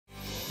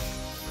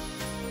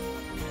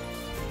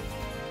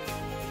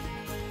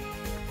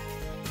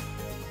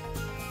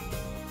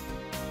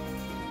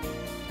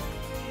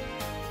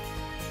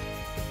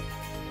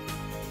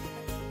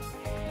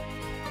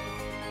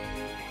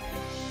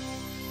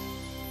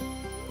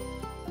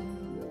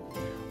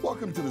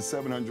Welcome to the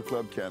 700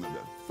 Club Canada.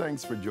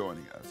 Thanks for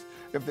joining us.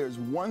 If there's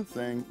one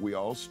thing we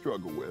all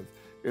struggle with,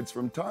 it's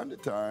from time to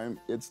time,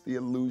 it's the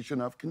illusion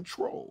of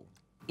control.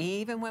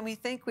 Even when we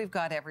think we've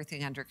got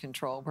everything under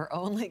control, we're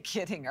only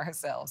kidding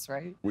ourselves,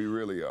 right? We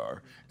really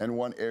are. And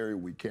one area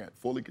we can't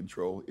fully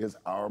control is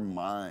our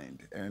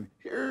mind. And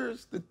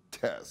here's the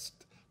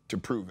test to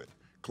prove it.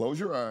 Close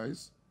your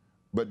eyes,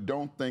 but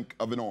don't think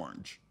of an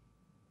orange.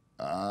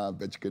 I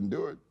bet you couldn't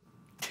do it.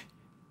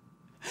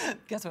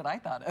 Guess what I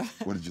thought of?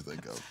 What did you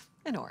think of?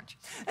 An orange.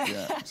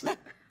 Yeah.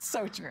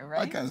 So true,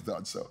 right? I kind of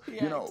thought so.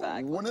 Yeah, you know,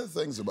 exactly. One of the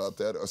things about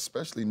that,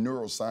 especially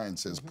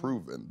neuroscience has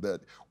proven that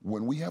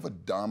when we have a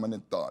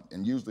dominant thought,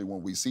 and usually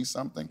when we see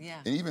something,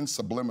 and even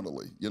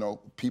subliminally, you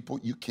know, people,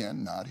 you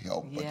cannot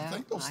help but to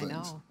think those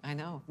things. I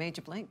know. Made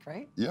you blink,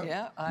 right?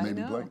 Yeah, I made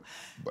know. me blink,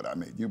 but I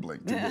made you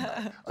blink too, didn't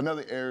I?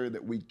 Another area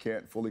that we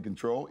can't fully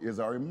control is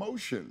our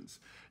emotions.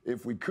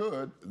 If we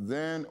could,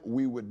 then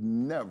we would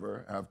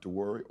never have to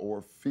worry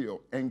or feel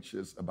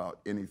anxious about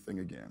anything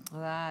again.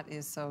 That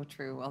is so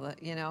true. Well,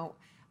 you know,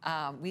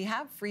 we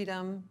have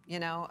freedom, you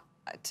know,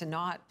 to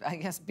not, I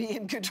guess, be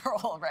in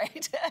control,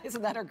 right?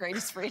 Isn't that our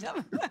greatest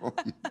freedom? Well,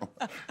 you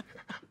know,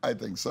 I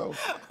think so.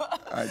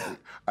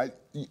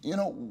 You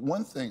know,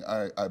 one thing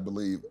I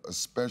believe,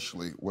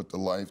 especially with the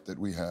life that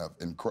we have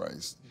in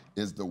Christ,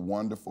 is the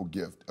wonderful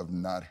gift of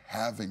not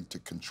having to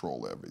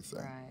control everything.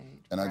 Right.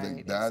 And I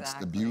think that's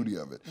the beauty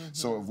of it.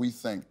 So if we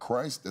think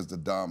Christ is the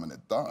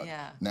dominant thought,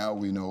 now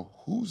we know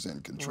who's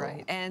in control.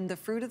 Right. And the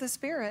fruit of the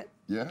Spirit.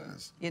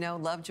 Yes. You know,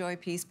 love, joy,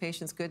 peace,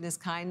 patience, goodness,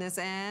 kindness,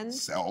 and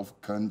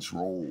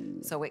self-control.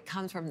 So it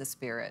comes from the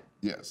Spirit.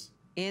 Yes.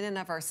 In and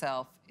of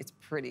ourselves, it's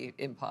pretty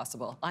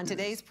impossible. On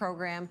today's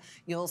program,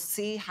 you'll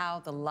see how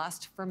the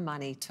lust for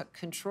money took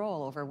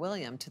control over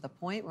William to the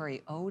point where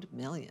he owed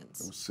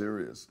millions. It was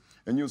serious.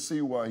 And you'll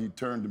see why he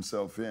turned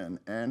himself in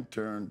and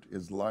turned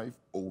his life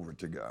over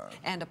to God.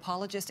 And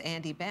apologist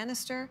Andy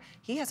Bannister,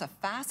 he has a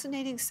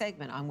fascinating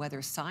segment on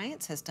whether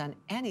science has done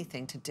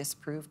anything to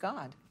disprove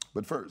God.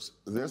 But first,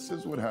 this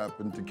is what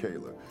happened to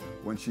Kayla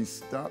when she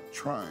stopped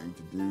trying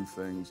to do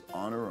things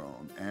on her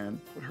own and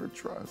put her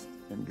trust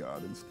in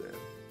God instead.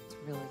 It's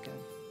really good.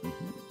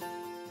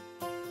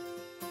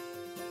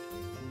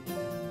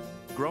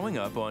 Growing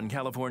up on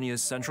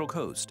California's Central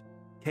Coast,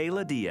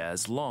 Kayla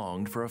Diaz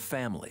longed for a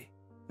family.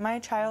 My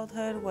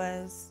childhood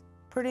was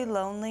pretty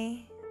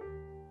lonely.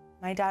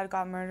 My dad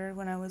got murdered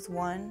when I was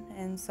 1,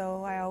 and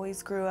so I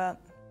always grew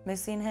up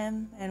missing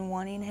him and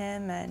wanting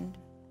him, and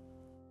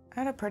I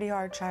had a pretty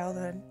hard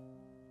childhood.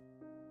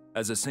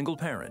 As a single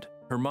parent,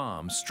 her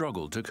mom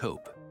struggled to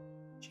cope.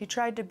 She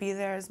tried to be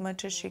there as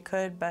much as she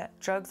could, but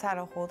drugs had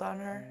a hold on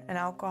her, and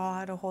alcohol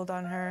had a hold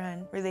on her,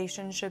 and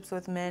relationships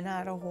with men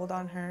had a hold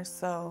on her,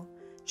 so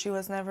she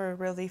was never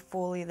really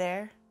fully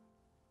there.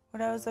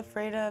 What I was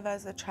afraid of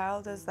as a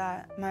child is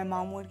that my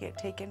mom would get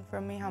taken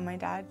from me how my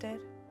dad did.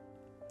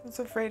 I was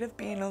afraid of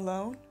being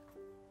alone.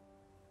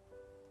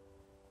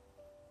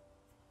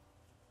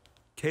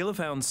 Kayla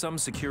found some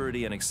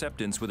security and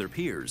acceptance with her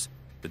peers,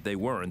 but they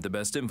weren't the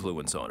best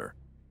influence on her.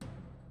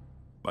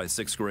 By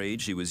 6th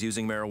grade, she was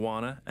using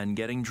marijuana and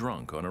getting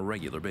drunk on a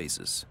regular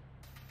basis.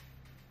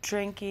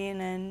 Drinking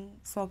and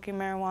smoking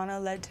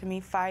marijuana led to me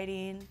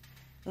fighting,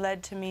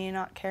 led to me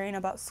not caring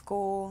about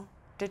school,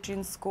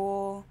 ditching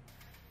school.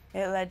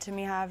 It led to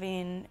me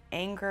having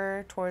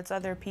anger towards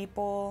other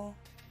people.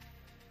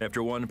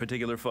 After one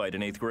particular fight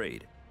in 8th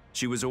grade,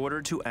 she was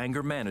ordered to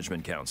anger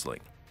management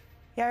counseling.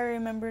 Yeah, I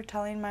remember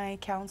telling my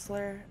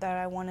counselor that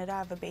I wanted to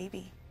have a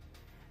baby.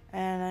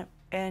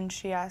 And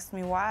she asked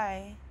me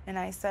why, and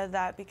I said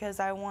that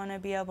because I want to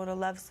be able to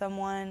love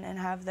someone and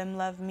have them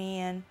love me,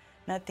 and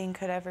nothing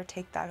could ever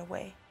take that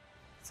away.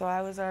 So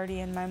I was already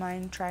in my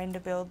mind trying to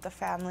build the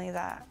family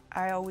that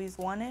I always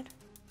wanted.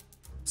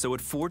 So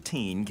at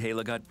 14,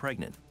 Kayla got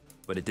pregnant,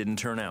 but it didn't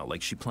turn out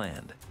like she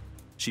planned.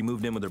 She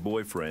moved in with her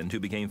boyfriend, who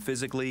became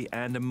physically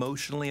and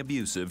emotionally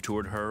abusive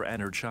toward her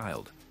and her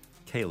child.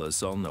 Kayla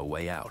saw no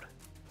way out.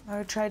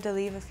 I tried to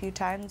leave a few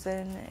times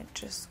and it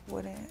just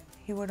wouldn't,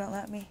 he wouldn't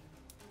let me.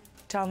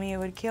 Tell me it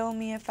would kill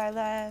me if I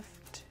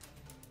left.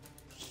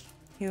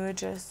 He would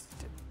just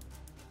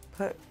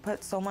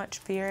put so much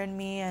fear in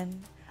me, and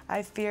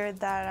I feared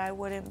that I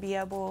wouldn't be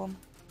able,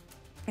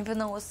 even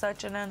though it was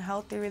such an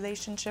unhealthy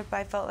relationship,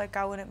 I felt like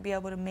I wouldn't be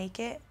able to make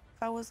it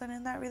if I wasn't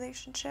in that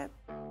relationship.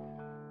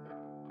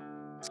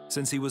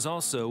 Since he was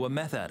also a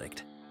meth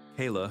addict,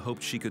 Kayla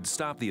hoped she could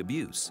stop the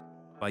abuse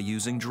by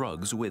using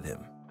drugs with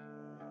him.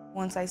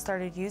 Once I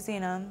started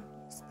using them,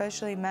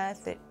 especially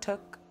meth, it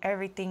took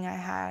everything I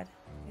had.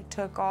 It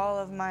took all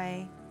of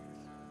my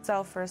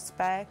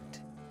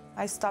self-respect.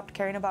 I stopped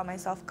caring about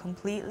myself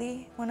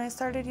completely when I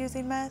started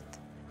using meth.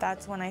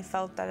 That's when I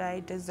felt that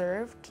I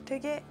deserved to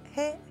get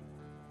hit.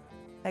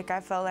 Like I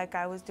felt like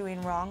I was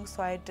doing wrong,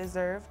 so I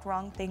deserved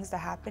wrong things to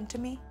happen to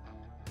me.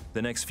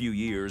 The next few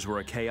years were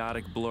a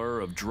chaotic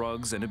blur of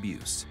drugs and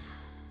abuse.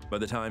 By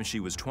the time she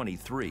was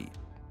 23,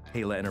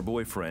 Kayla and her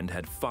boyfriend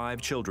had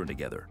 5 children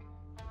together,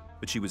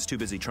 but she was too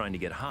busy trying to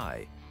get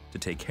high to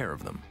take care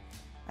of them.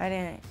 I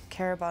didn't care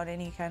care about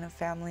any kind of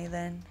family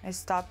then. I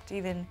stopped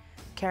even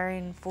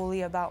caring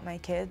fully about my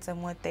kids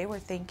and what they were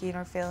thinking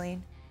or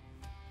feeling.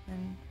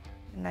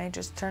 And I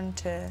just turned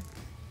to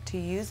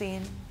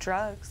using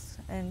drugs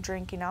and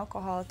drinking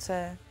alcohol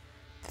to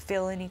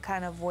fill any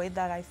kind of void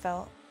that I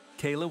felt.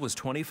 Kayla was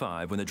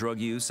 25 when the drug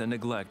use and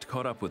neglect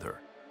caught up with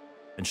her,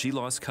 and she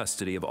lost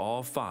custody of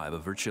all 5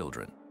 of her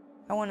children.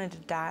 I wanted to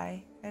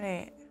die, and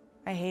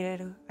I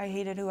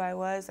hated who I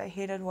was. I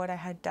hated what I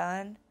had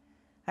done.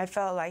 I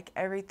felt like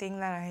everything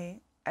that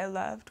I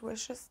loved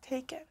was just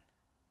taken.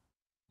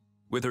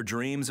 With her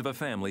dreams of a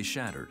family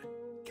shattered,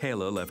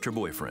 Kayla left her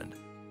boyfriend.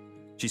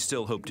 She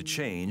still hoped to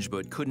change,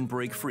 but couldn't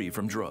break free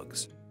from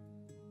drugs.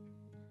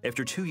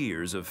 After 2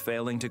 years of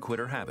failing to quit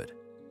her habit,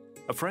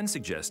 a friend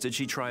suggested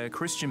she try a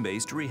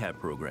Christian-based rehab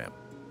program.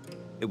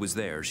 It was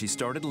there she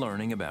started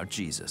learning about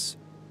Jesus.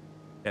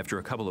 After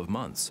a couple of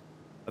months,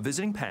 a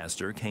visiting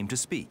pastor came to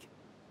speak.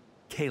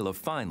 Kayla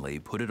finally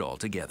put it all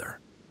together.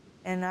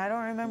 And I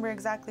don't remember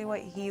exactly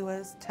what he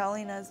was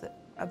telling us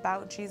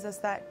about Jesus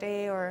that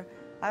day, or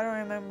I don't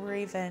remember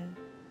even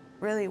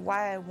really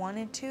why I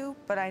wanted to,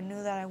 but I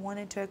knew that I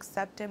wanted to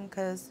accept him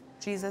because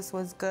Jesus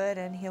was good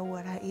and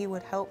he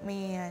would help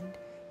me, and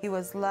he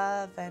was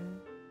love, and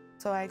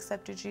so I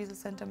accepted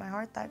Jesus into my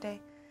heart that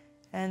day.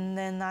 And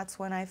then that's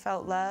when I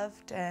felt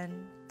loved and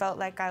felt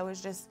like I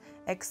was just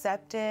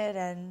accepted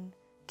and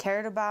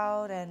cared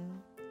about,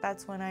 and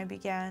that's when I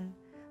began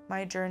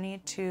my journey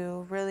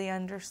to really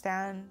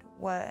understand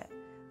what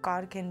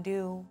God can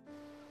do.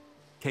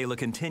 Kayla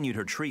continued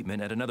her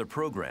treatment at another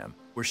program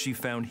where she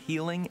found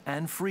healing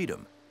and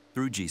freedom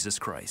through Jesus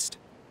Christ.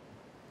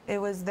 It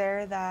was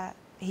there that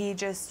he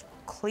just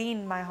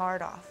cleaned my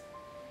heart off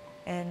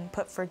and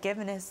put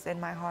forgiveness in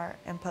my heart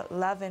and put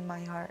love in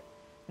my heart.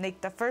 Like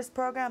the first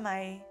program,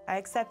 I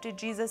accepted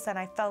Jesus and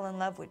I fell in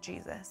love with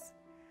Jesus.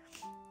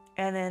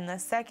 And in the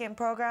second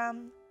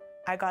program,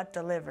 I got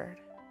delivered,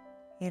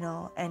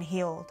 and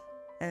healed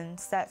and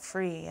set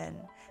free and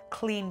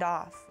cleaned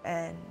off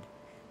and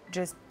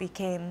just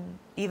became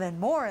even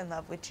more in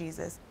love with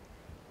Jesus.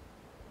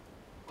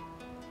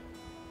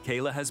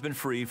 Kayla has been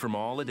free from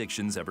all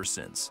addictions ever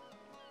since.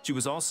 She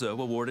was also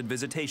awarded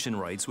visitation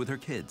rights with her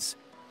kids,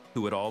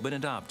 who had all been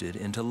adopted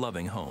into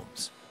loving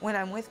homes. When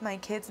I'm with my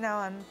kids now,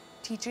 I'm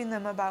teaching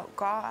them about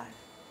God,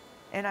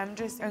 and I'm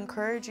just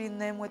encouraging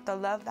them with the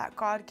love that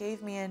God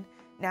gave me. And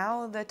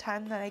now the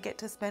time that I get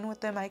to spend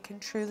with them, I can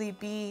truly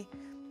be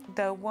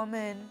the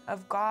woman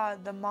of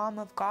God, the mom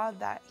of God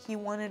that he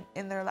wanted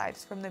in their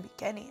lives from the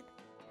beginning.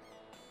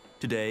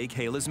 Today,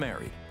 Kayla's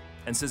married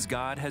and says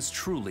God has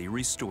truly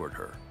restored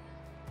her.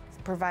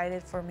 He's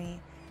provided for me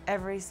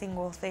every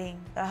single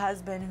thing. The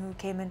husband who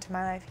came into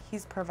my life,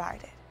 he's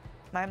provided.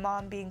 My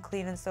mom being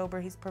clean and sober,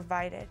 he's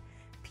provided.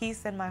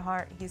 Peace in my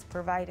heart, he's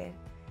provided.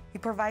 He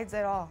provides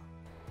it all.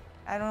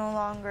 I no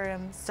longer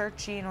am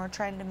searching or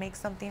trying to make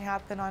something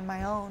happen on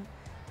my own.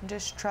 I'm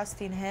just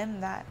trusting him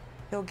that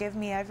he'll give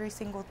me every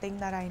single thing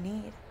that I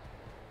need.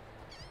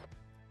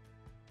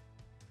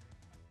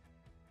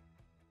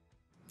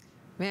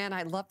 Man,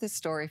 I love this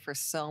story for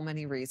so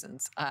many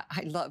reasons.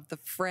 I love the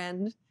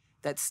friend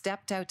that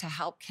stepped out to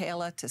help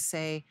Kayla to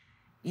say,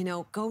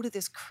 go to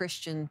this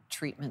Christian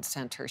treatment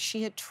center.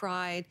 She had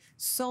tried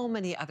so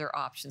many other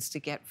options to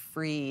get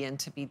free and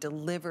to be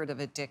delivered of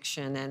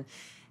addiction.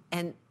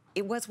 And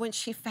it was when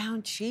she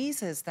found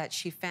Jesus that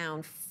she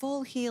found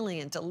full healing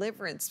and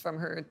deliverance from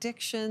her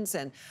addictions,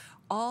 and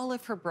all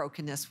of her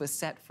brokenness was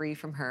set free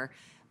from her.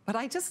 But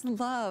I just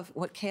love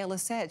what Kayla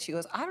said. She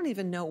goes, I don't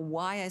even know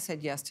why I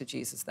said yes to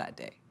Jesus that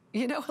day.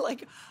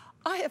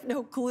 I have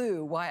no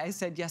clue why I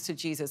said yes to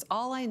Jesus.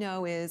 All I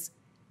know is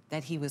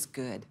that he was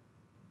good.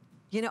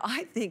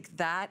 I think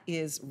that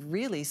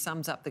really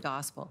sums up the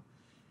gospel.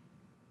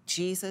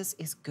 Jesus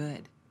is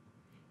good.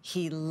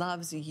 He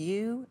loves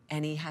you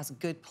and he has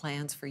good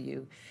plans for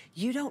you.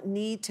 You don't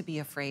need to be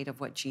afraid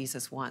of what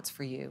Jesus wants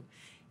for you.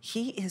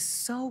 He is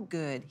so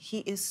good. He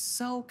is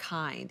so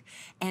kind.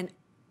 And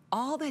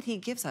all that he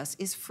gives us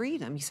is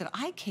freedom. He said,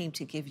 I came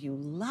to give you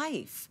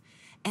life,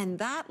 and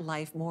that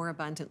life more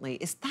abundantly.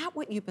 Is that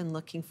what you've been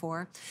looking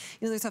for?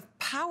 There's a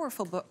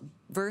powerful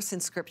verse in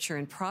Scripture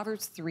in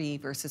Proverbs 3,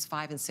 verses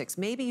 5 and 6.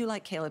 Maybe you,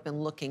 like Caleb, have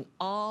been looking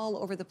all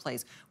over the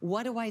place.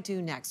 What do I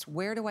do next?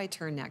 Where do I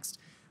turn next?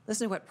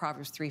 Listen to what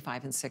Proverbs 3,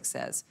 5 and 6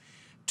 says.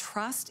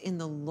 Trust in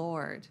the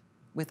Lord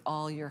with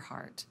all your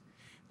heart.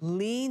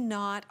 Lean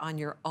not on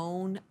your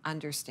own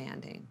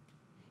understanding.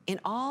 In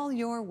all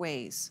your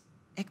ways,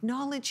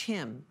 acknowledge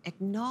him.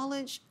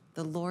 Acknowledge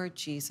the Lord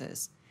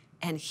Jesus,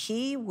 and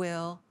he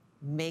will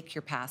make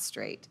your path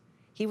straight.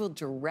 He will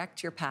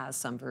direct your path,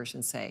 some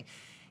versions say.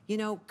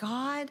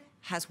 God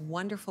has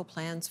wonderful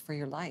plans for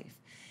your life.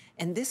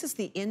 And this is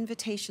the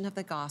invitation of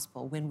the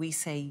gospel when we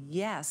say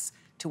yes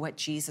to what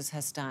Jesus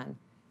has done.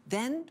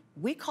 Then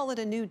we call it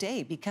a new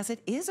day because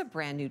it is a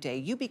brand new day.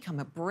 You become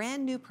a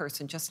brand new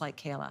person just like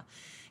Kayla.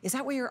 Is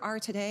that where you are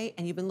today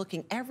and you've been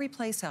looking every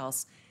place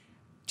else?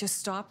 Just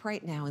stop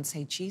right now and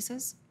say,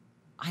 Jesus,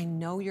 I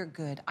know you're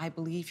good. I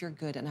believe you're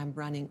good, and I'm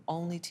running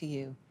only to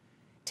you.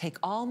 Take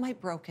all my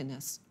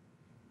brokenness,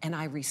 and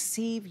I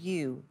receive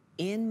you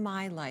in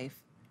my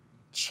life.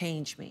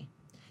 Change me.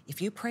 If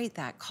you prayed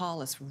that,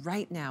 call us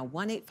right now,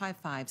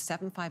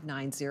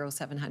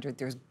 1-855-759-0700.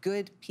 There's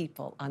good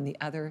people on the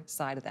other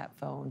side of that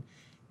phone.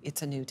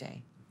 It's a new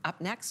day.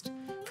 Up next,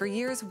 for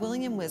years,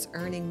 William was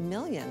earning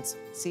millions.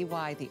 See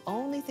why the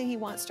only thing he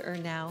wants to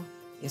earn now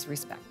is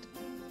respect.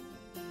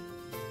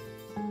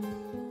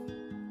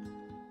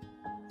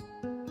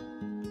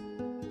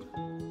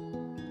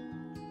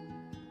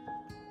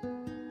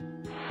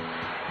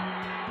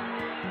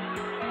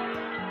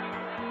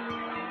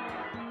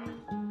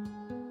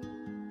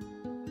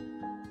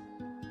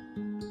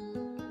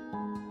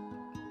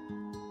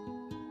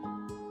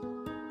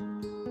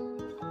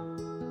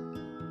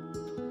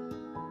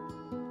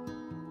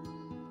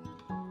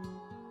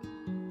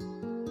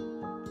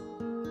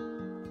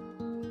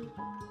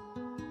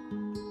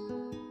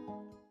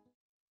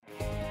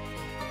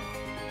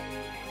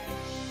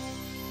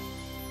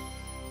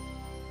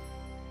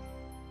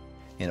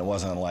 And it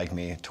wasn't unlike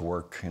me to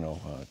work, 10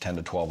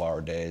 to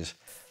 12-hour days,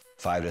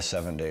 5 to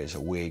 7 days a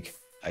week.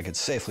 I could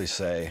safely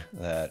say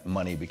that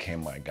money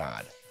became my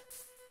God.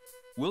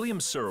 William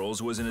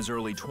Searles was in his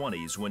early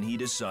 20s when he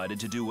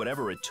decided to do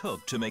whatever it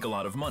took to make a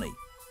lot of money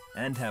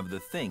and have the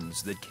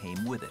things that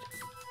came with it.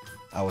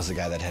 I was the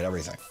guy that had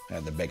everything. I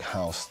had the big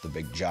house, the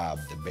big job,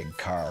 the big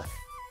car.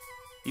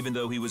 Even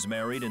though he was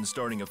married and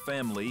starting a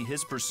family,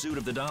 his pursuit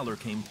of the dollar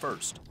came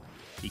first.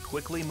 He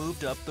quickly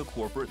moved up the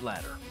corporate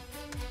ladder.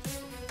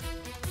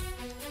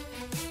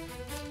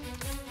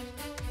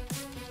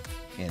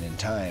 And in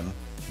time,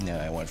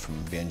 I went from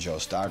being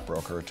Joe's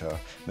stockbroker to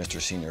Mr.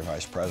 Senior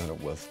Vice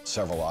President with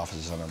several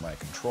offices under my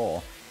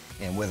control,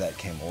 and with that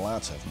came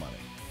lots of money.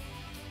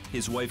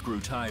 His wife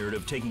grew tired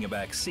of taking a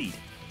back seat,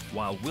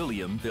 while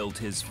William built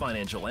his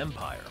financial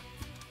empire.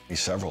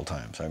 Several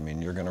times.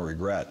 You're going to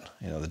regret,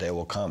 the day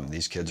will come.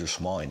 These kids are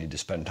small, you need to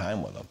spend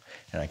time with them.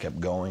 And I kept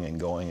going and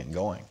going and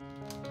going.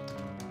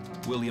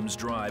 William's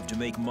drive to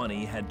make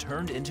money had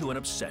turned into an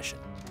obsession.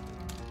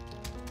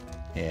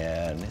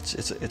 And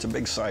it's a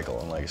big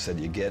cycle, and like I said,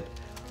 you get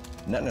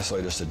not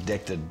necessarily just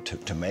addicted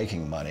to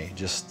making money,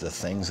 just the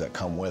things that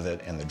come with it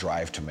and the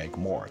drive to make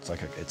more. It's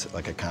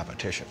like a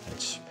competition.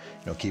 It's,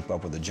 keep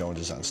up with the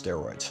Joneses on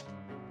steroids.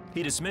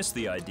 He dismissed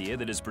the idea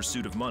that his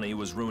pursuit of money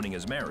was ruining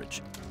his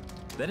marriage.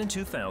 Then in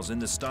 2000,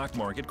 the stock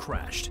market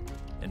crashed,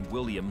 and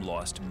William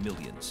lost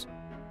millions.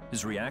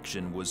 His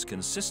reaction was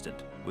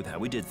consistent with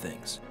how he did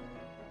things.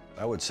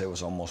 I would say it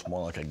was almost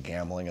more like a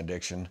gambling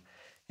addiction.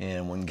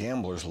 And when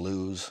gamblers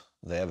lose,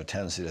 they have a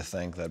tendency to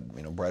think that,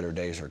 brighter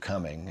days are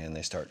coming, and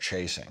they start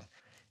chasing.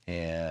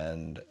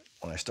 And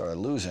when I started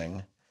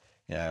losing,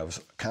 I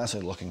was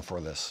constantly looking for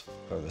this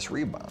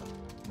rebound.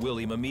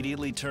 William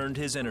immediately turned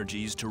his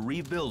energies to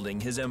rebuilding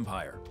his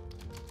empire.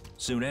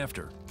 Soon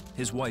after,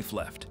 his wife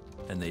left,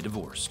 and they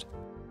divorced.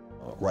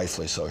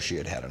 Rightfully so, she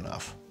had had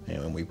enough,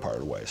 and we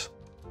parted ways.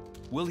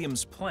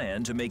 William's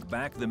plan to make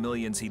back the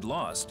millions he'd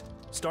lost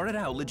started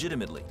out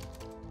legitimately.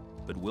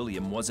 But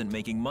William wasn't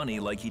making money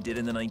like he did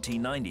in the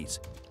 1990s,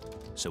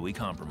 so he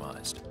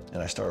compromised.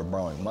 And I started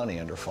borrowing money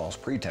under false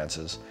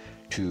pretenses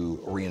to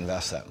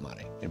reinvest that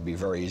money. It'd be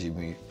very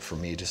easy for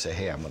me to say,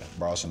 hey, I'm going to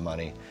borrow some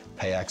money,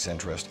 pay X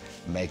interest,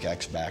 make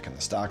X back in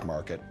the stock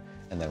market,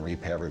 and then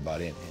repay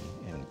everybody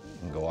and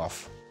go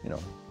off,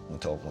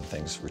 until when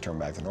things return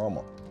back to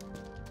normal.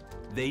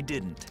 They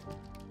didn't.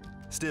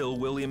 Still,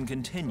 William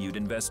continued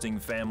investing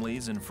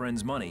families' and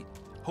friends' money,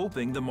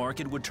 hoping the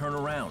market would turn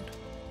around.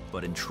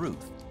 But in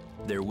truth,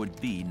 there would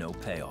be no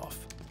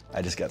payoff.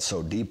 I just got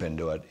so deep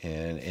into it,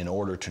 and in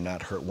order to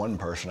not hurt one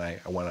person, I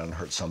went on and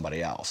hurt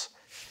somebody else.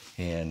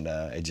 And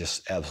it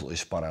just absolutely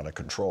spun out of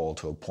control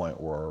to a point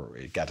where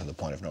it got to the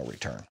point of no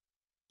return.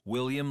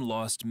 William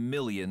lost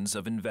millions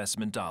of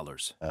investment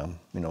dollars.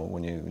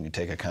 When you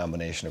take a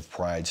combination of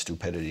pride,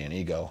 stupidity, and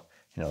ego,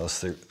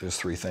 those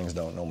three things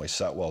don't normally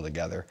set well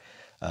together.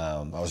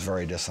 I was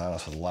very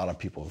dishonest with a lot of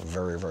people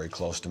very, very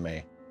close to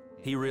me.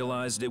 He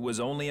realized it was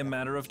only a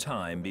matter of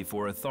time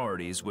before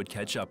authorities would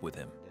catch up with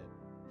him.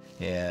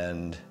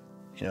 And,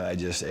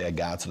 I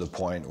got to the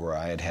point where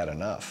I had had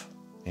enough.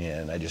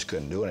 And I just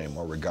couldn't do it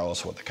anymore,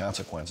 regardless of what the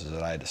consequences.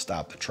 That I had to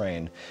stop the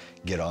train,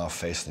 get off,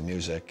 face the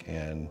music,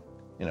 and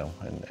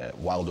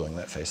while doing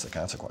that, face the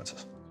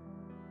consequences.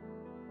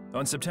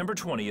 On September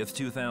 20th,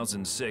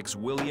 2006,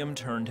 William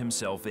turned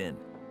himself in.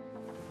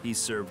 He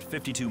served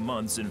 52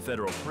 months in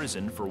federal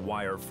prison for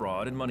wire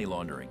fraud and money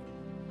laundering.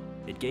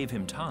 It gave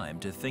him time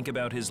to think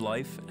about his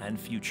life and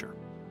future.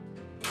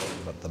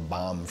 But the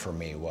bomb for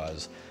me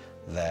was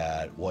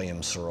that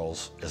William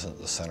Searles isn't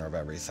the center of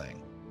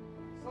everything.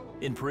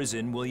 In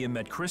prison, William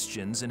met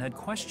Christians and had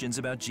questions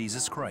about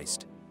Jesus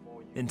Christ.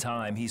 In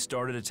time, he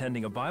started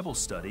attending a Bible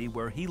study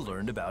where he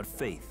learned about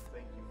faith.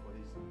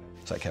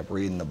 So I kept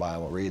reading the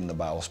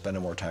Bible,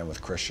 spending more time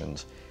with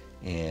Christians,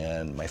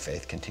 and my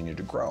faith continued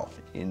to grow.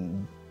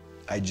 And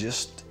I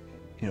just,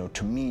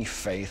 to me,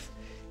 faith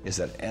is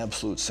that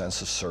absolute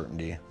sense of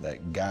certainty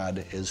that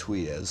God is who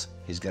He is.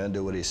 He's going to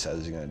do what He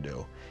says He's going to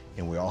do.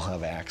 And we all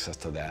have access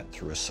to that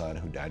through His Son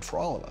who died for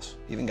all of us,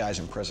 even guys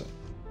in prison.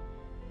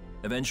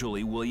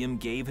 Eventually, William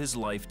gave his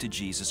life to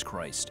Jesus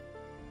Christ.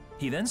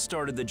 He then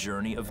started the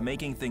journey of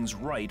making things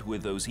right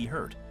with those he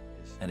hurt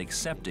and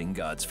accepting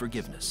God's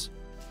forgiveness.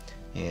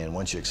 And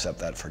once you accept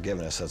that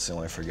forgiveness, that's the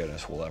only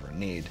forgiveness we'll ever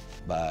need.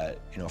 But,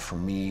 for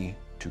me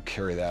to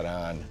carry that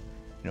on,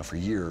 for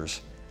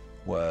years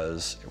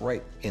was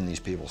right in these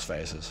people's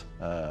faces.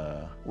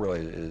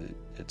 Really,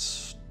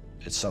 it's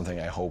something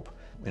I hope,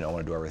 I want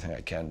to do everything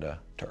I can to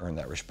earn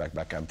that respect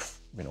back. I'm,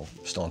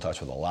 still in touch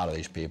with a lot of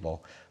these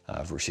people.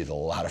 I've received a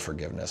lot of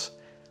forgiveness.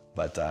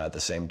 But at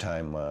the same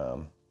time, I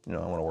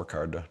want to work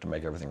hard to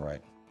make everything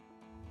right.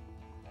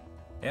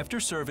 After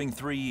serving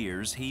 3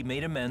 years, he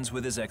made amends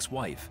with his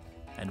ex-wife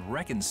and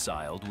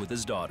reconciled with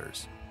his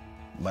daughters.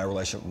 My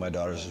relationship with my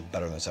daughters is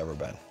better than it's ever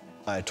been.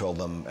 I told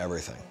them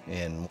everything,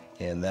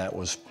 and that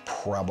was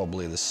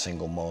probably the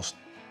single most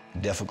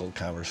difficult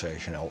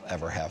conversation I'll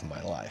ever have in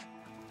my life.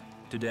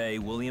 Today,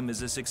 William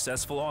is a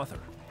successful author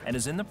and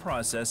is in the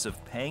process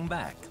of paying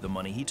back the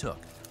money he took.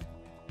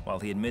 While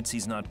he admits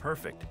he's not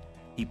perfect,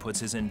 he puts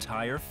his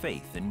entire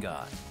faith in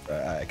God.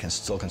 I can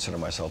still consider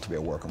myself to be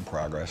a work in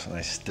progress, and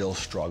I still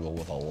struggle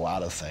with a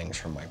lot of things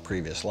from my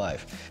previous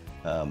life.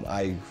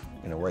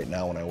 Right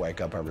now when I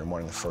wake up every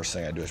morning, the first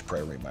thing I do is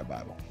pray and read my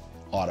Bible.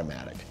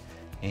 Automatic.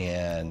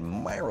 And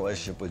my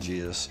relationship with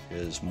Jesus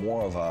is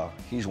more of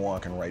he's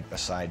walking right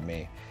beside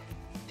me.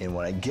 And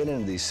when I get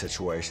into these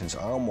situations,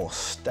 I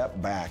almost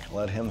step back,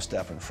 let him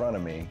step in front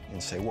of me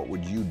and say, what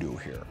would you do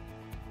here?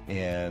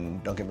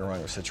 And don't get me wrong,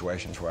 there's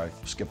situations where I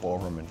skip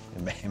over him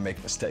and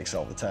make mistakes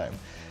all the time.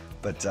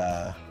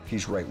 But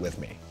he's right with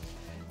me.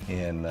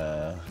 And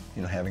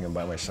having him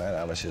by my side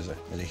obviously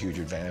is a huge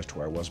advantage to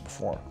where I was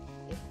before.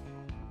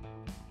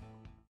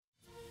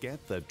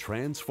 Get the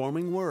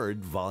Transforming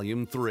Word,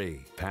 Volume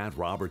 3. Pat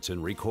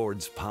Robertson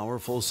records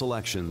powerful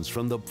selections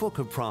from the Book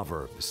of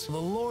Proverbs. The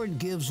Lord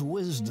gives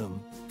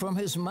wisdom. From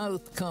his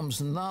mouth comes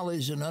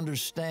knowledge and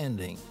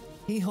understanding.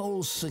 He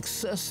holds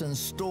success in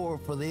store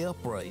for the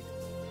upright.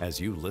 As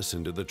you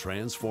listen to the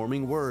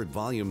Transforming Word,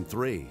 Volume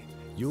 3,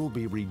 you'll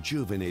be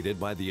rejuvenated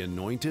by the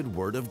anointed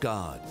Word of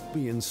God,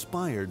 be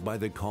inspired by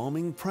the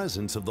calming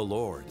presence of the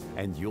Lord,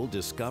 and you'll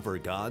discover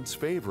God's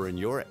favor in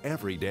your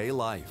everyday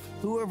life.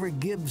 Whoever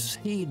gives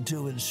heed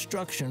to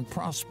instruction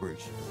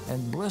prospers,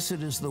 and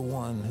blessed is the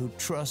one who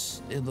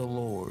trusts in the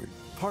Lord.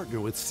 Partner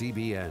with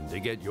CBN to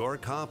get your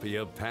copy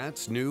of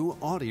Pat's new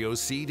audio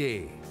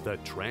CD, The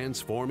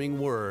Transforming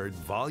Word,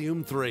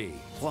 Volume 3.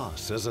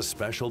 Plus, as a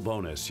special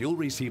bonus, you'll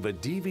receive a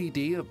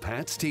DVD of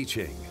Pat's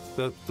teaching,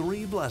 The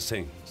 3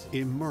 Blessings.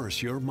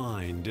 Immerse your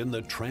mind in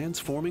The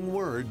Transforming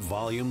Word,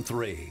 Volume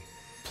 3.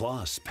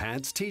 Plus,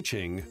 Pat's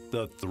teaching,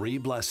 The 3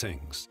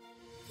 Blessings.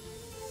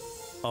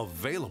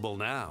 Available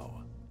now.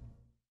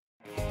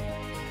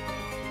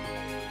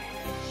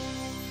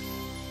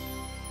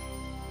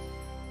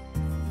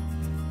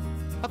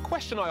 A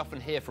question I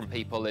often hear from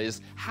people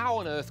is, how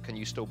on earth can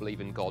you still believe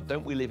in God?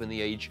 Don't we live in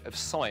the age of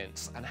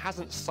science? And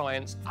hasn't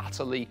science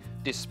utterly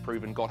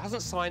disproven God?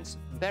 Hasn't science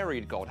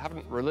buried God?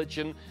 Haven't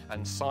religion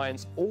and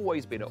science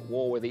always been at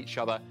war with each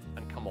other?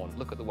 And come on,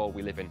 look at the world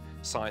we live in.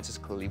 Science has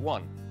clearly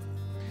won.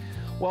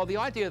 Well, the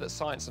idea that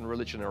science and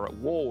religion are at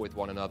war with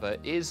one another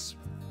is,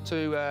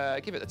 to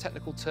give it the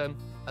technical term,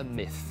 a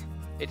myth.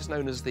 It's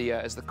known as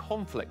the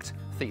conflict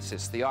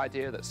thesis, the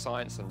idea that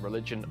science and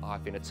religion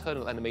have been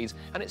eternal enemies,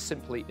 and it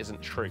simply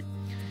isn't true.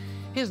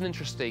 Here's an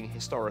interesting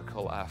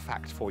historical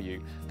fact for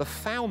you. The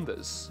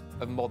founders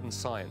of modern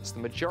science, the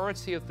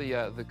majority of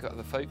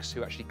the folks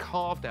who actually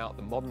carved out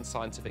the modern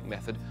scientific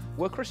method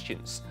were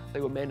Christians.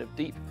 They were men of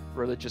deep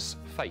religious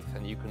faith,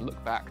 and you can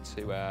look back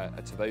to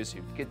those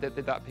who did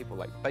that, people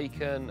like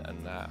Bacon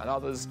and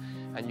others,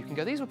 and you can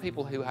go, these were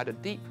people who had a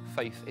deep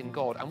faith in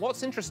God. And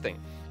what's interesting,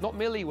 not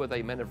merely were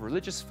they men of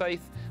religious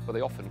faith, were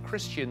they often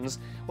Christians,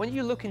 when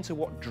you look into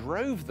what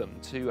drove them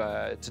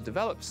to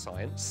develop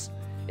science,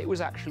 it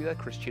was actually their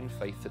Christian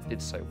faith that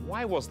did so.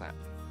 Why was that?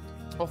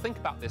 Well, think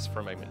about this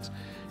for a moment.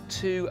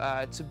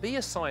 To be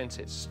a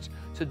scientist,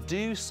 to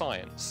do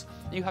science,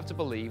 you have to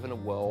believe in a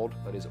world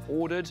that is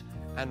ordered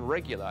and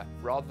regular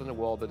rather than a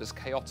world that is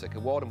chaotic, a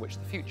world in which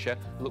the future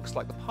looks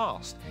like the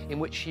past, in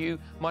which you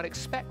might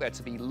expect there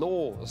to be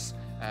laws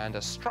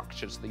and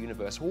structures to the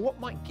universe. Well, what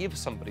might give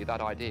somebody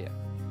that idea?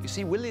 You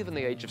see, we live in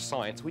the age of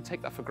science, we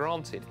take that for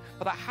granted,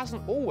 but that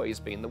hasn't always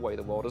been the way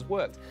the world has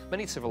worked.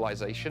 Many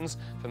civilizations,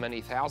 for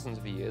many thousands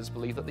of years,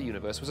 believed that the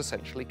universe was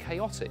essentially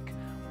chaotic.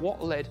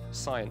 What led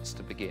science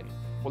to begin?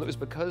 Well, it was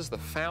because the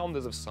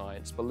founders of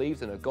science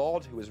believed in a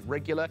God who was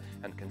regular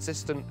and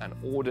consistent and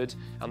ordered,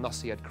 and thus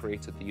he had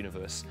created the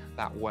universe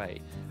that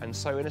way. And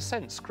so, in a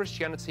sense,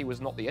 Christianity was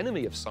not the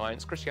enemy of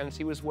science.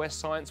 Christianity was where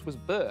science was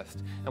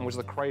birthed and was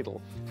the cradle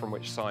from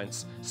which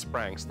science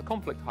sprang. So the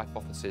conflict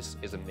hypothesis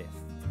is a myth.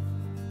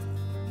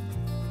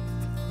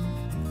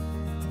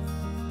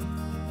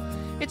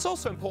 It's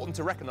also important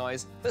to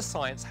recognise that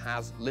science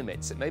has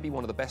limits. It may be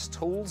one of the best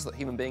tools that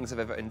human beings have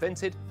ever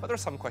invented, but there are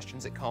some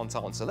questions it can't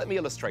answer. Let me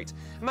illustrate.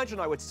 Imagine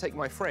I were to take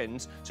my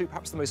friend to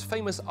perhaps the most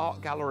famous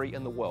art gallery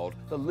in the world,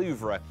 the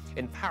Louvre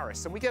in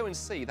Paris, and we go and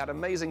see that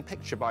amazing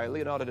picture by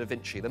Leonardo da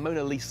Vinci, the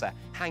Mona Lisa,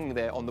 hanging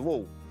there on the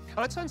wall. And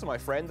I turn to my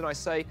friend and I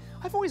say,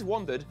 I've always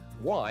wondered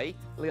why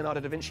Leonardo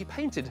da Vinci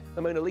painted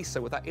the Mona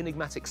Lisa with that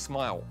enigmatic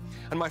smile.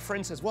 And my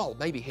friend says, well,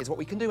 maybe here's what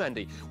we can do,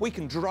 Andy. We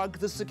can drug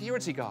the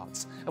security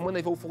guards. And when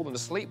they've all fallen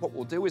asleep, what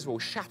we'll do is we'll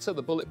shatter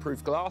the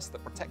bulletproof glass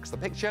that protects the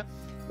picture.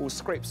 We'll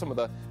scrape some of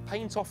the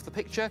paint off the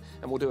picture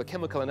and we'll do a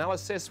chemical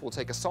analysis. We'll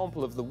take a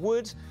sample of the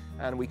wood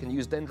and we can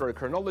use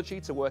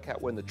dendrochronology to work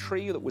out when the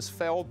tree that was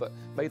felled that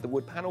made the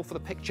wood panel for the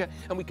picture.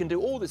 And we can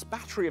do all this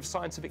battery of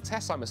scientific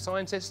tests. I'm a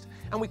scientist,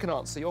 and we can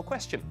answer your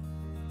question.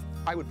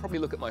 I would probably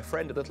look at my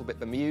friend a little bit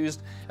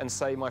bemused and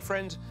say, my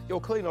friend,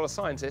 you're clearly not a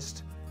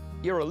scientist,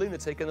 you're a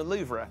lunatic in the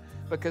Louvre,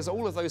 because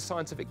all of those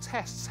scientific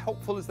tests,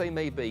 helpful as they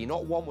may be,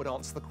 not one would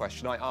answer the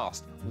question I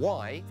asked.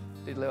 Why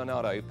did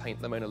Leonardo paint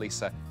the Mona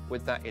Lisa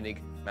with that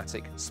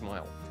enigmatic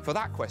smile? For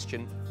that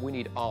question, we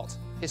need art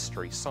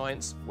history.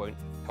 Science won't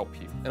help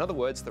you. In other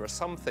words, there are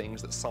some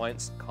things that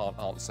science can't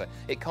answer.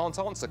 It can't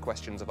answer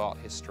questions of art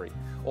history,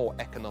 or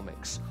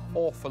economics,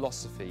 or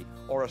philosophy,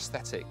 or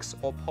aesthetics,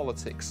 or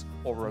politics,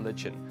 or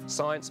religion.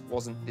 Science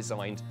wasn't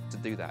designed to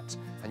do that.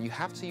 And you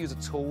have to use a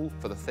tool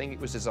for the thing it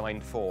was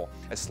designed for.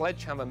 A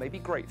sledgehammer may be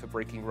great for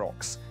breaking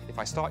rocks. If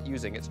I start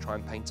using it to try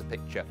and paint a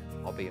picture,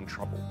 I'll be in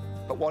trouble.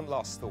 But one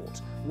last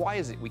thought. Why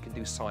is it we can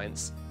do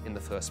science in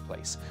the first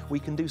place? We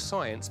can do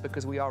science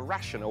because we are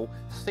rational,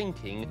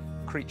 thinking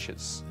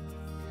creatures.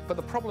 But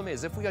the problem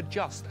is, if we are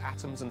just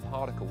atoms and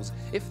particles,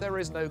 if there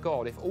is no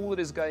God, if all that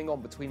is going on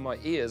between my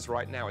ears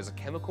right now is a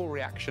chemical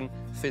reaction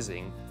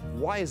fizzing,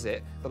 why is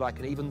it that I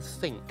can even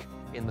think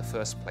in the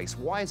first place?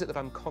 Why is it that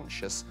I'm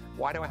conscious?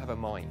 Why do I have a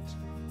mind?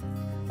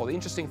 Well, the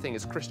interesting thing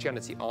is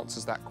Christianity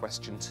answers that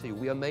question too.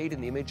 We are made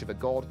in the image of a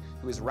God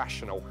who is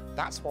rational.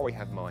 That's why we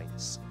have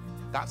minds.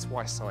 That's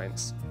why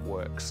science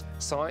works.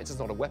 Science is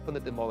not a weapon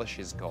that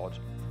demolishes God,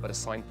 but a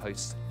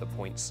signpost that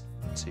points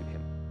to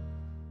him.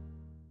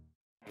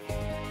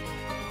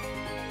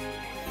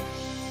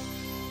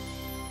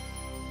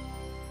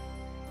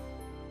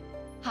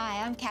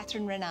 Hi, I'm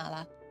Catherine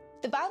Ranala.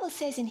 The Bible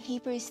says in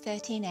Hebrews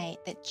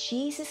 13:8 that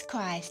Jesus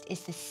Christ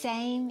is the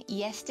same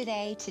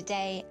yesterday,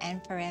 today,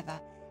 and forever.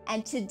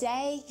 And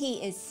today,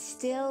 he is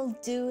still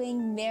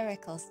doing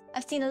miracles.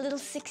 I've seen a little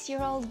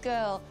 6-year-old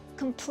girl,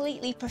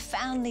 completely,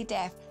 profoundly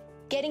deaf,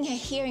 getting her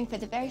hearing for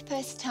the very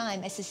first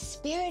time as the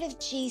Spirit of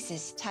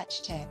Jesus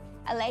touched her.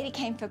 A lady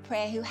came for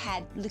prayer who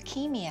had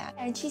leukemia,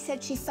 and she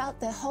said she felt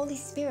the Holy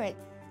Spirit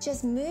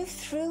just move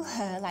through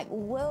her like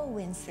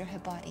whirlwinds through her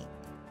body.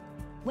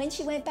 When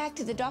she went back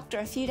to the doctor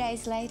a few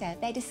days later,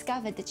 they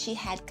discovered that she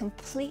had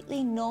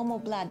completely normal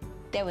blood.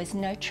 There was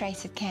no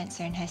trace of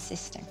cancer in her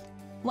system.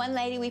 One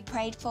lady we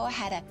prayed for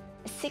had a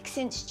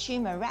 6-inch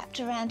tumor wrapped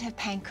around her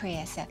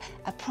pancreas,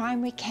 a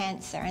primary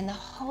cancer, and the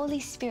Holy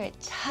Spirit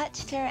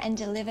touched her and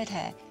delivered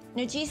her.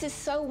 Now, Jesus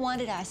so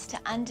wanted us to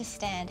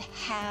understand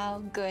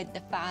how good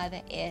the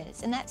Father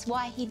is, and that's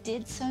why he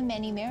did so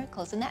many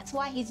miracles, and that's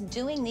why he's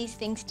doing these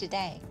things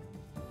today.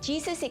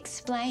 Jesus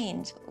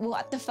explained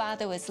what the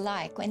Father was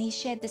like when he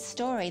shared the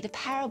story, the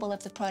parable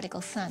of the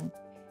prodigal son.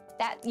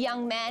 That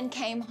young man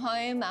came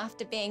home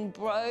after being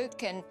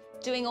broke and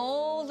doing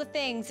all the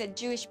things that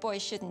Jewish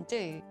boys shouldn't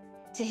do.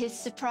 To his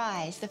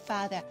surprise, the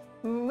father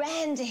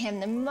ran to him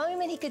the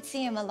moment he could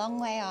see him a long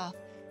way off,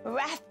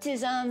 wrapped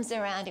his arms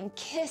around him,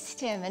 kissed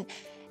him, and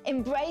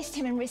embraced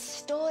him and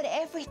restored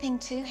everything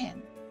to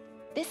him.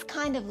 This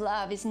kind of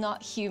love is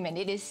not human,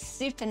 it is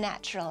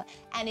supernatural,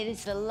 and it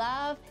is the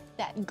love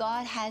that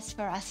God has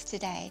for us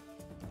today.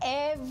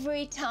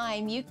 Every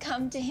time you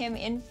come to him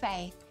in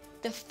faith,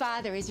 the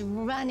Father is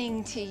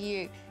running to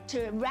you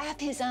to wrap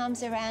his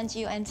arms around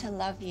you and to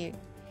love you.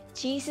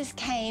 Jesus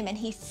came and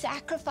he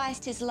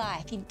sacrificed his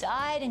life. He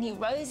died and he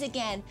rose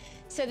again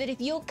so that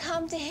if you'll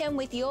come to him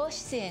with your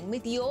sin,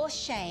 with your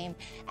shame,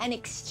 and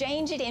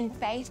exchange it in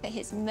faith for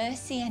his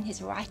mercy and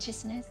his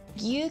righteousness,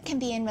 you can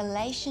be in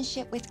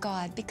relationship with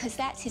God, because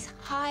that's his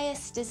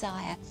highest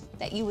desire,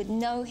 that you would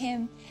know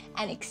him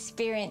and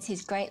experience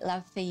his great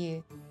love for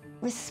you.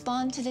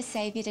 Respond to the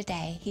Savior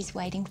today. He's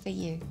waiting for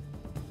you.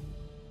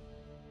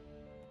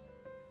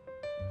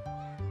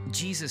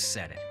 Jesus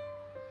said it.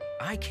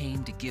 I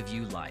came to give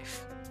you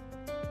life.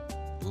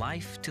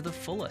 Life to the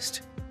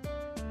fullest.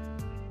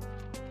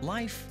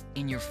 Life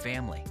in your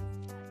family.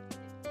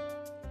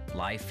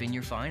 Life in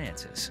your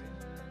finances.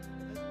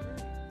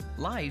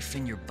 Life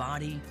in your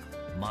body,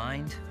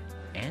 mind,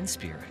 and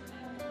spirit.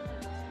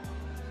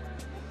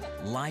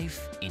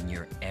 Life in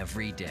your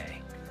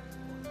everyday.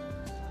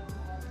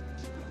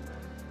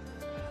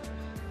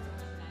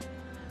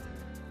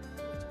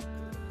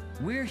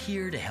 We're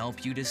here to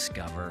help you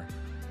discover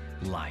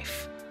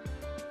life.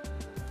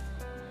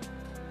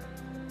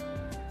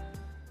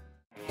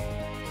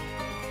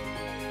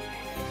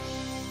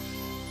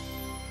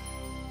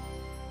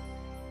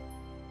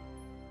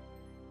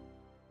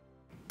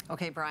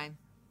 Okay, Brian,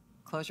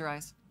 Close your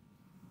eyes.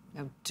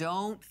 Now,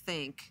 don't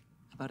think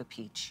about a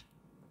peach.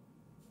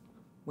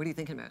 What are you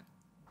thinking about?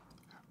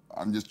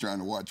 I'm just trying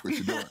to watch what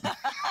you're doing.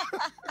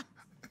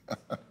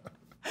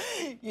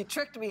 You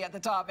tricked me at the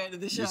top end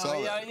of the show. You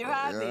saw that. You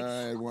had me. Yeah,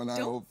 I had one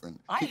eye open.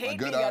 I hate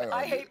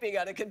being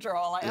out of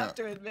control. I have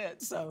to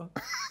admit. So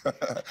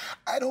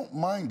I don't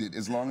mind it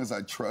as long as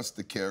I trust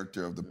the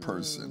character of the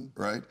person,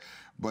 right?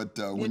 But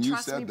when you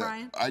said me, that,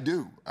 Brian? I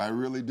do. I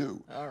really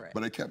do. All right.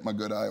 But I kept my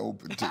good eye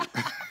open too.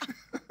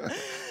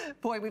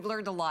 Boy, we've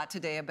learned a lot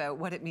today about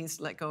what it means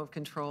to let go of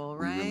control,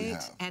 right? We really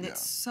have, and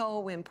it's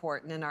so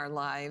important in our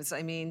lives.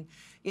 I mean,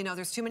 you know,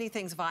 there's too many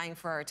things vying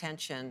for our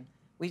attention.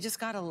 We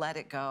just got to let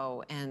it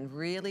go and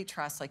really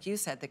trust, like you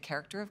said, the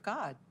character of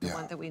God, the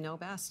one that we know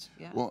best.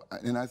 Yeah. Well,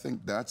 and I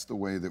think that's the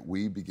way that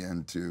we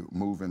begin to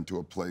move into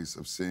a place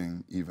of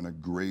seeing even a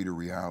greater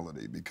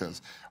reality,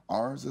 because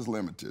ours is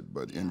limited,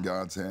 but in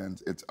God's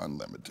hands, it's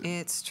unlimited.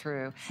 It's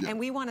true. And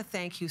we want to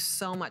thank you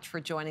so much for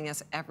joining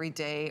us every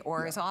day,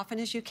 or as often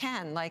as you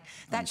can. Like,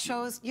 that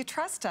shows you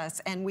trust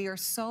us, and we are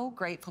so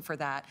grateful for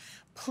that.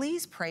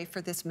 Please pray for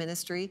this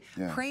ministry.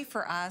 Pray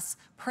for us.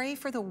 Pray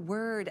for the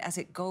word as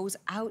it goes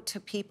out to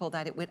people,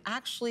 that it would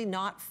actually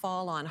not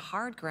fall on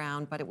hard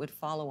ground, but it would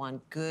follow on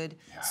good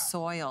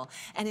soil.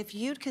 And if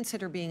you'd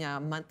consider being a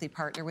monthly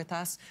partner with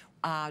us,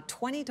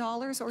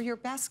 $20 or your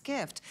best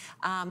gift,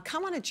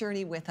 come on a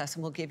journey with us,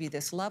 and we'll give you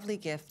this lovely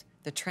gift,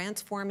 the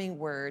transforming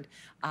word,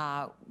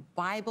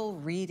 Bible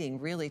reading,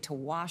 really, to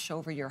wash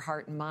over your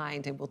heart and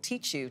mind, and we'll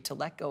teach you to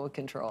let go of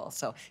control.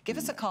 So give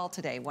us a call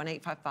today,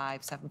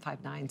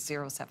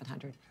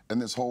 1-855-759-0700. And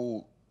this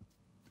whole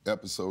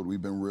episode,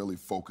 we've been really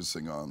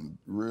focusing on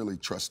really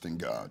trusting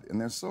God. And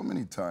there's so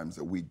many times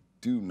that we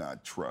do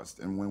not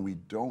trust. And when we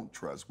don't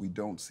trust, we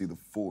don't see the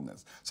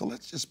fullness. So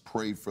let's just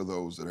pray for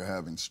those that are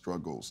having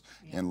struggles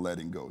and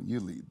letting go.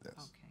 You lead this.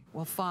 Okay.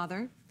 Well,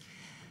 Father,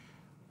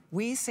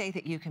 we say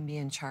that you can be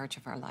in charge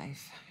of our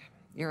life.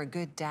 You're a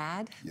good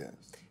dad. Yes.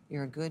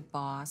 You're a good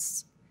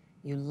boss.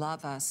 You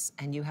love us,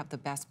 and you have the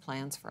best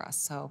plans for us.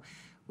 So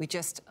we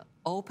just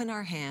open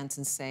our hands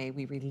and say,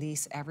 we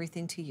release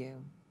everything to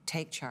you.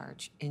 Take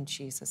charge in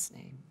Jesus'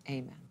 name.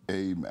 Amen.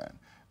 Amen.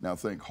 Now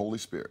think, Holy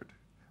Spirit.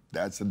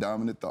 That's the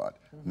dominant thought.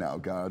 Now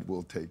God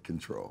will take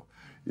control.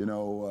 You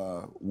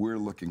know, we're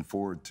looking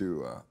forward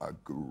to a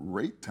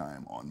great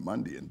time on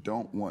Monday, and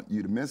don't want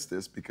you to miss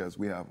this, because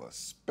we have a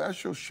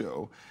special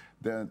show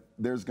that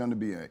there's going to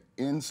be an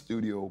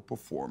in-studio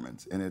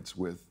performance, and it's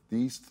with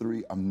these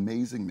three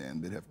amazing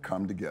men that have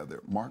come together: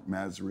 Mark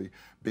Masry,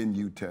 Ben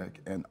Utek,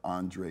 and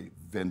Andre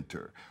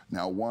Venter.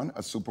 Now, one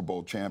a Super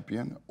Bowl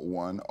champion,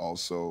 one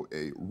also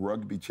a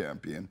rugby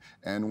champion,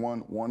 and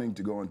one wanting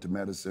to go into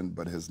medicine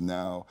but has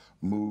now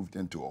moved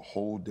into a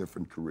whole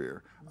different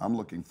career. I'm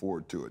looking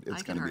forward to it.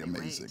 It's going to be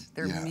amazing. Wait.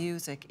 Their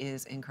music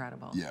is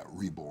incredible. Yeah,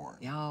 reborn.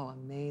 Oh,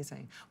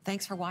 amazing.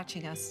 Thanks for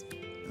watching us.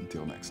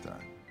 Until next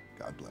time,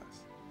 God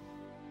bless.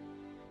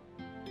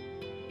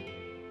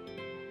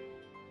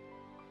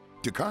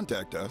 To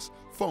contact us,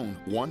 phone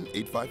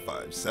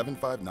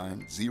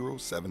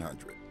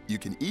 1-855-759-0700. You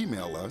can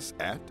email us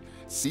at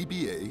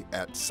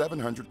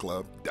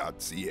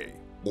cba@700club.ca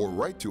or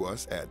write to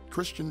us at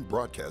Christian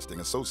Broadcasting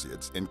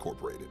Associates,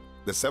 Incorporated,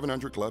 the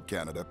 700 Club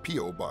Canada,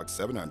 P.O. Box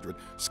 700,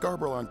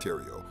 Scarborough,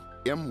 Ontario,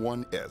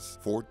 M1S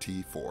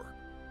 4T4.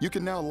 You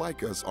can now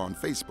like us on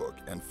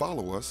Facebook and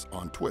follow us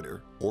on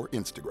Twitter or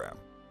Instagram.